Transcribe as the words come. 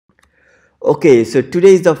Okay, so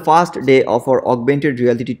today is the first day of our augmented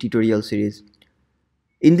reality tutorial series.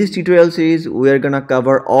 In this tutorial series, we are gonna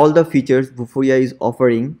cover all the features Vuforia is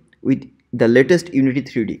offering with the latest Unity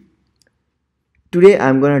 3D. Today,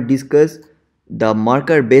 I'm gonna discuss the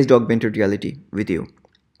marker-based augmented reality with you.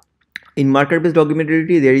 In marker-based augmented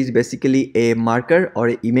reality, there is basically a marker or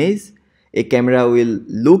an image. A camera will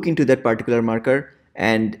look into that particular marker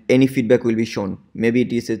and any feedback will be shown. Maybe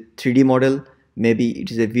it is a 3D model, maybe it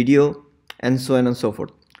is a video, and so on and so forth.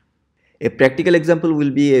 A practical example will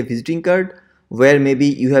be a visiting card where maybe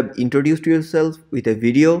you have introduced yourself with a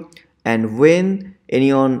video, and when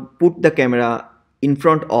anyone put the camera in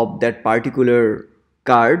front of that particular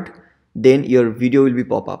card, then your video will be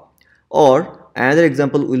pop up. Or another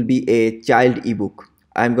example will be a child ebook.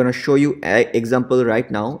 I'm gonna show you an example right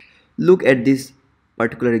now. Look at this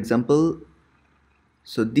particular example.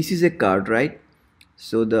 So this is a card, right?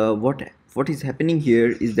 So the what is happening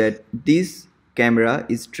here is that this camera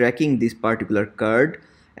is tracking this particular card,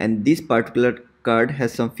 and this particular card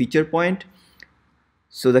has some feature point,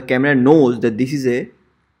 so the camera knows that this is a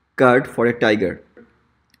card for a tiger.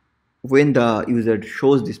 When the user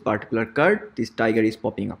shows this particular card, this tiger is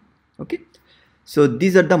popping up. Okay, so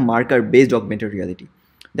these are the marker based augmented reality.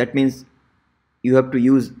 That means you have to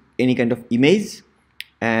use any kind of image,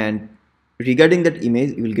 and regarding that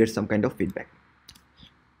image you will get some kind of feedback.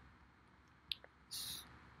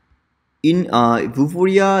 In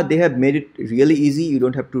Vuforia, they have made it really easy. You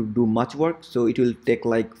don't have to do much work, so it will take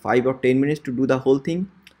like 5 or 10 minutes to do the whole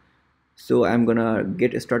thing. So I'm gonna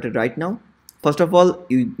get started right now. First of all,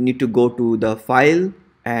 you need to go to the file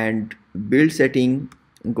and build setting,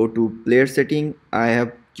 go to player setting. I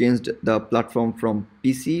have changed the platform from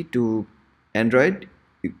PC to Android.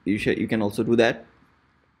 You can also do that.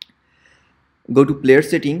 Go to player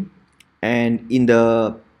setting, and in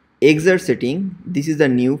the exert setting, this is the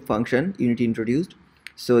new function Unity introduced.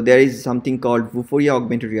 So there is something called Vuforia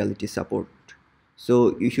Augmented Reality support.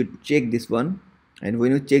 So you should check this one, and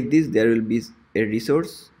when you check this, there will be a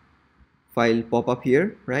resource file pop up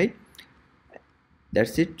here, right?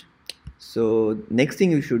 That's it. So next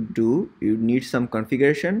thing you should do, you need some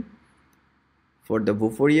configuration for the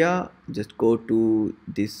Vuforia. Just go to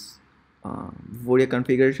this Vuforia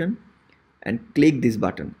configuration and click this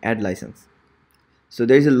button, add license. So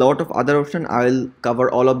there is a lot of other options. I will cover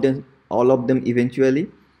all of them eventually.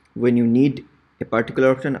 When you need a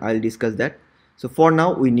particular option, I'll discuss that. So for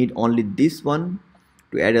now, we need only this one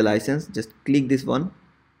to add a license. Just click this one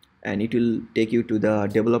and it will take you to the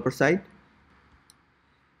developer side.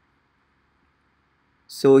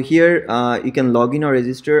 So here you can log in or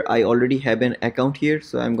register. I already have an account here,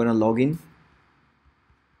 so I'm gonna log in.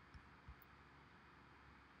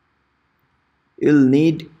 You'll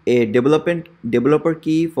need a developer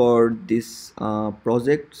key for this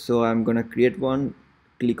project, so I'm gonna create one.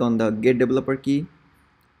 Click on the get developer key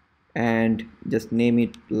and just name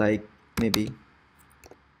it like maybe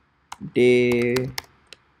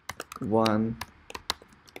Day1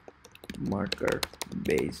 marker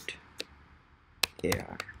based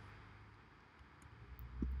AR.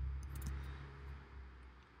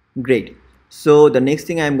 Great. So the next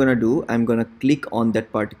thing I'm gonna do, I'm gonna click on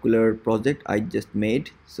that particular project I just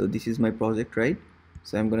made. So this is my project, right?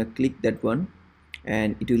 So I'm gonna click that one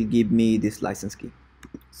and it will give me this license key.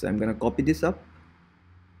 So I'm gonna copy this up.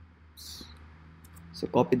 So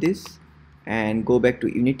copy this and go back to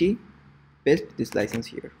Unity, paste this license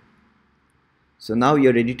here. So now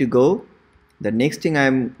you're ready to go. The next thing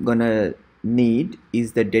I'm gonna need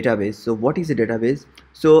is the database. So what is a database?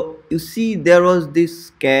 So you see there was this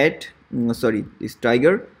cat, this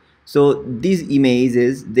tiger. So these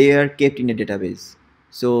images, they are kept in a database.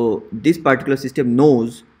 So this particular system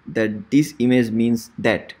knows that this image means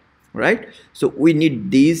that, right? So we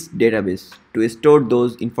need this database to store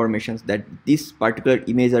those informations that this particular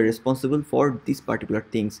image are responsible for these particular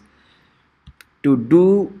things. To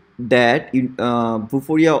do that,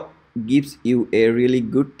 Vuforia gives you a really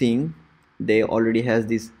good thing. They already has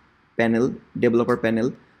this panel, developer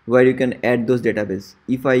panel, where you can add those database.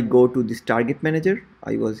 If I go to this target manager,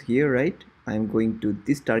 I was here, right? I'm going to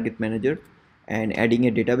this target manager and adding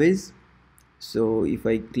a database. So if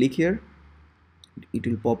I click here, it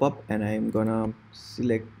will pop up and I'm gonna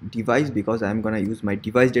select device because I'm gonna use my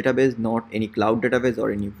device database, not any cloud database or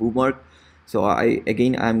any Vumark. So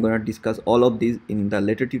I'm gonna discuss all of these in the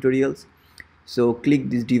later tutorials. So click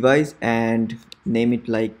this device and name it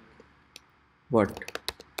like what?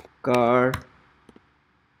 Car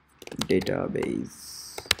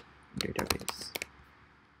database.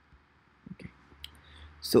 Okay.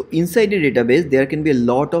 So inside the database there can be a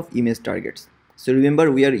lot of image targets. So remember,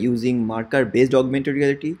 we are using marker based augmented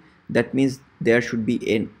reality. that means there should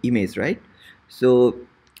be an image, right? So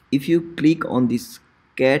if you click on this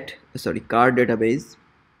car database,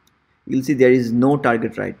 you'll see there is no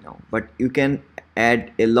target right now, but you can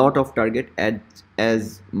add a lot of target, add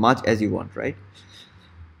as much as you want, right?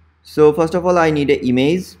 So first of all, I need an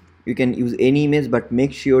image. You can use any image, but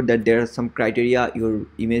make sure that there are some criteria. Your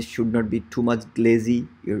image should not be too much glazy.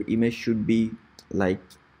 Your image should be like,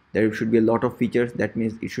 there should be a lot of features. That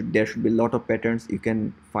means there should be a lot of patterns. You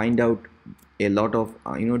can find out a lot of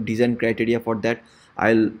design criteria for that.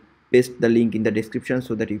 I'll paste the link in the description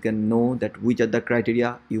so that you can know that which are the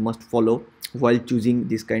criteria you must follow while choosing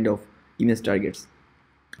this kind of image targets.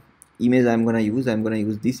 Image I'm gonna use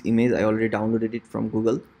this image. I already downloaded it from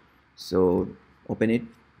Google, so open it,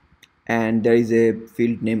 and there is a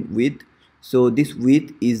field name width. So this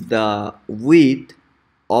width is the width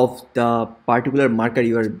of the particular marker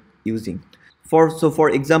you are using. For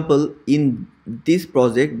example, in this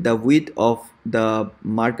project, the width of the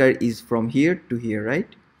marker is from here to here, right?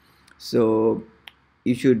 So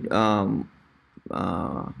you should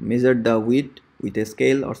measure the width with a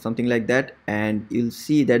scale or something like that, and you'll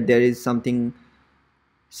see that there is something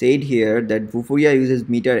said here that Vuforia uses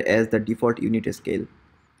meter as the default unit scale.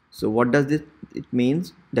 So what does this it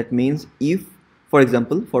means? That means if, for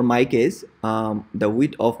example, for my case, the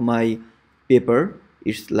width of my paper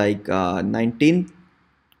is like 19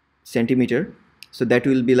 centimeter, so that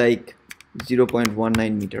will be like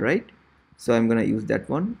 0.19 meter, right? So I'm gonna use that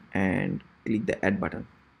one and click the add button.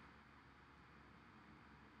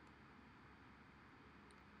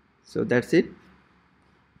 So that's it.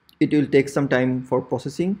 It will take some time for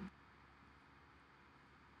processing.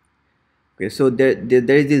 Okay, so there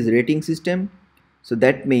is this rating system. So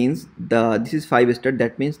that means this is 5-star.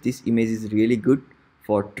 That means this image is really good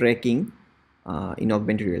for tracking in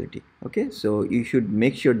augmented reality. Okay, so you should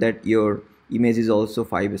make sure that your image is also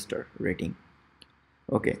 5-star rating.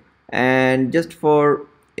 Okay, and just for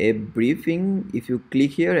a briefing, if you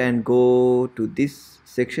click here and go to this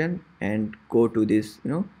section and go to this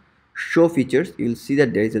show features, you'll see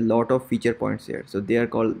that there is a lot of feature points here. So they are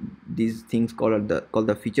called, these things called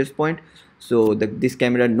the features point. So this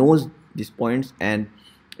camera knows these points and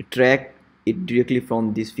track it directly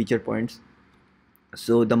from these feature points.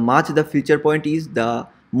 So the much the feature point is, the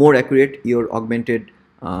more accurate your augmented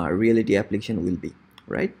reality application will be,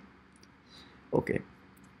 right? Okay,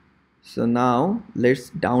 so now let's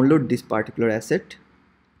download this particular asset.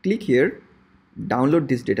 Click here, download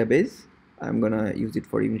this database. I'm gonna use it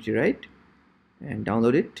for Unity, right? And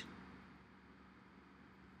download it.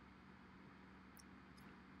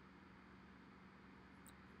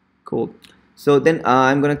 Cool. So then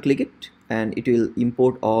I'm gonna click it and it will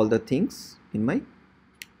import all the things in my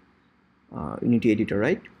Unity editor,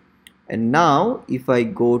 right? And now if I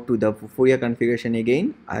go to the Vuforia configuration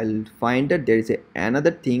again, I'll find that there is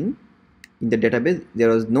another thing in the database. There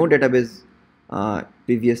was no database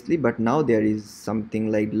previously, but now there is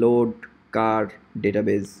something like load car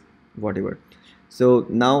database, whatever. So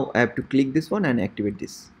now I have to click this one and activate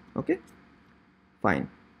this. Okay, fine.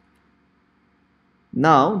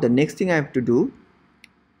 Now the next thing I have to do,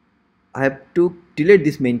 I have to delete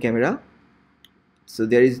this main camera. So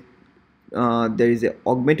there is a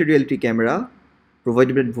augmented reality camera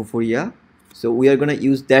provided by Vuforia. So we are gonna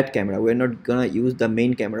use that camera. We're not gonna use the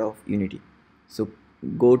main camera of Unity. So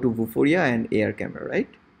go to Vuforia and AR camera, right?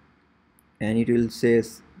 And it will say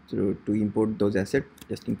to import those assets.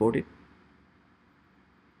 Just import it.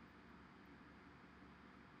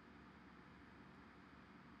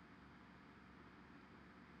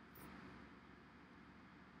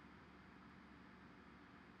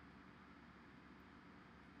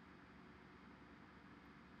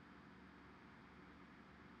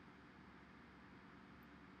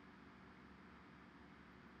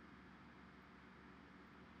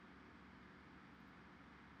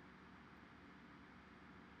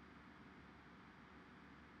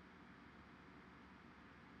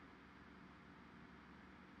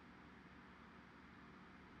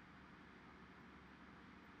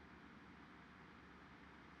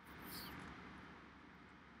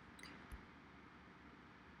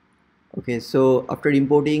 Okay, so after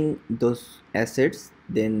importing those assets,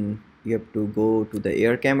 then you have to go to the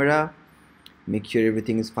AR camera, make sure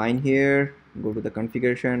everything is fine here, go to the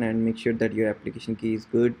configuration and make sure that your application key is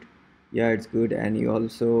good. Yeah, it's good. And you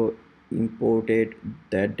also imported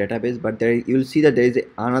that database, but there you'll see that there is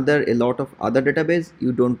a lot of other database.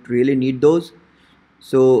 You don't really need those.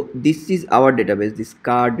 So this is our database, this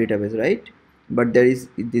card database, right? But there is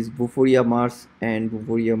this Vuforia Mars and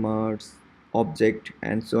Vuforia Mars object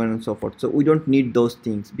and so on and so forth. So we don't need those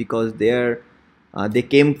things because they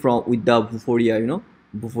came from with the Vuforia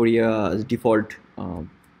Vuforia's default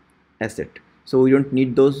asset. So we don't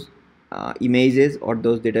need those images or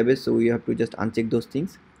those database, so we have to just uncheck those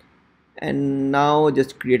things. And now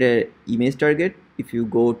just create a image target. If you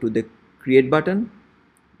go to the create button,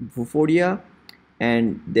 Vuforia,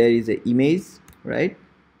 and there is a image, right?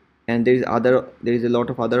 And there is a lot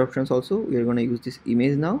of other options also. We are going to use this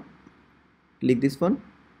image now. Click this one.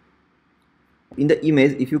 In the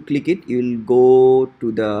image, if you click it, you will go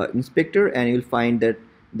to the inspector and you will find that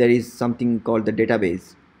there is something called the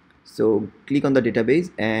database. So click on the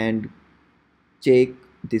database and check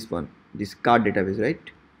this one, this card database, right?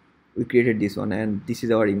 We created this one and this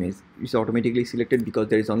is our image. It's automatically selected because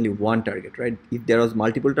there is only one target, right? If there was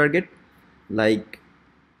multiple target, like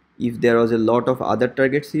if there was a lot of other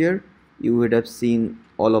targets here, you would have seen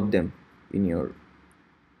all of them in your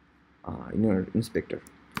inspector.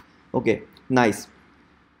 Okay, nice.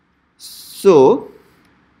 So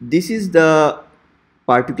this is the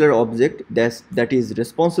particular object that is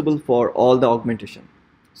responsible for all the augmentation.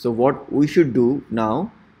 So what we should do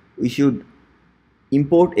now, we should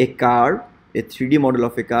import a car, a 3D model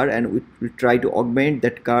of a car, and we will try to augment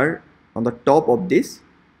that car on the top of this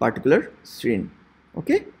particular screen.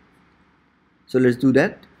 Okay, so let's do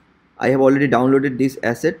that. I have already downloaded this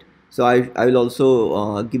asset, so I will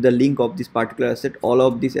also give the link of this particular asset. All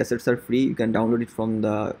of these assets are free. You can download it from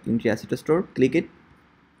the Unity Asset Store. Click it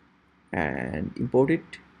and import it.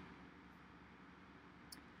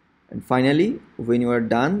 And finally, when you are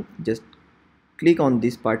done, just click on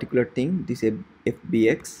this particular thing, this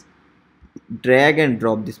FBX, drag and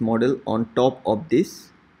drop this model on top of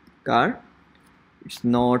this car. It's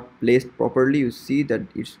not placed properly, you see that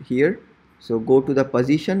it's here. So go to the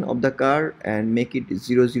position of the car and make it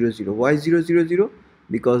 0 0 0. Why 0 0 0?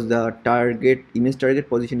 Because the target image target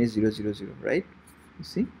position is 0 0 0, right? You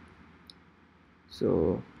see,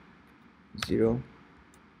 so 0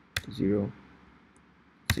 0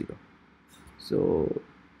 0. So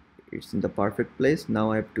it's in the perfect place.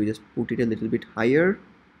 Now I have to just put it a little bit higher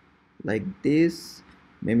like this,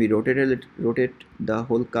 maybe rotate the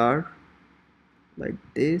whole car like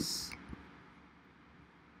this.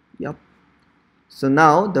 Yep. So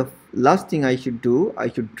now the last thing I should do, I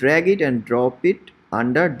should drag it and drop it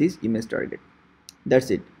under this image target.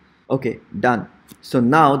 That's it. Okay, done. So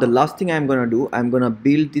now the last thing I'm gonna do, I'm gonna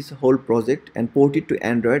build this whole project and port it to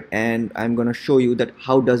Android, and I'm gonna show you that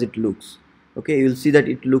how does it looks. Okay, you'll see that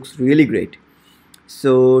it looks really great.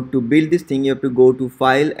 So to build this thing, you have to go to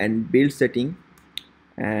file and build setting,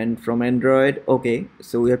 and from Android. Okay,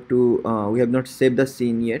 so we have to we have not saved the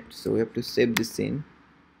scene yet, so we have to save this scene.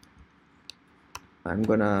 I'm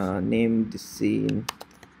gonna name this scene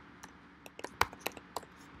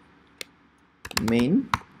main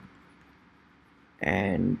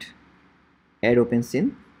and add open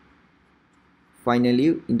scene.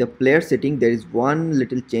 Finally, in the player setting, there is one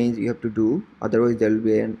little change you have to do, otherwise there will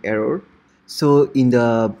be an error. So in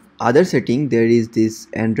the other setting, there is this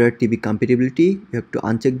Android TV compatibility. You have to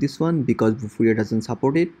uncheck this one because Vuforia doesn't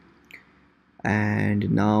support it.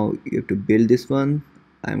 And now you have to build this one.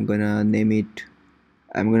 I'm gonna name it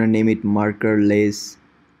marker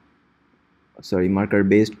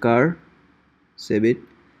based car. Save it,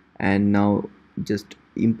 and now just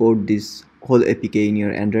import this whole APK in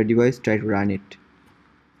your Android device. Try to run it.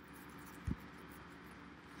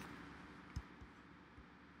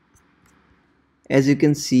 As you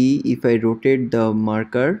can see, if I rotate the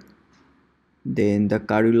marker, then the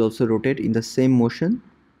car will also rotate in the same motion,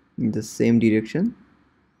 in the same direction.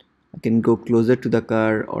 I can go closer to the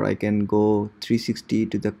car, or I can go 360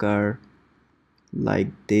 to the car like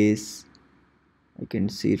this. I can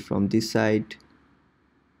see it from this side.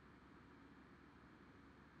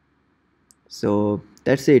 So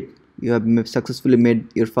that's it. You have successfully made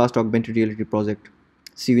your first augmented reality project.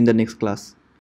 See you in the next class.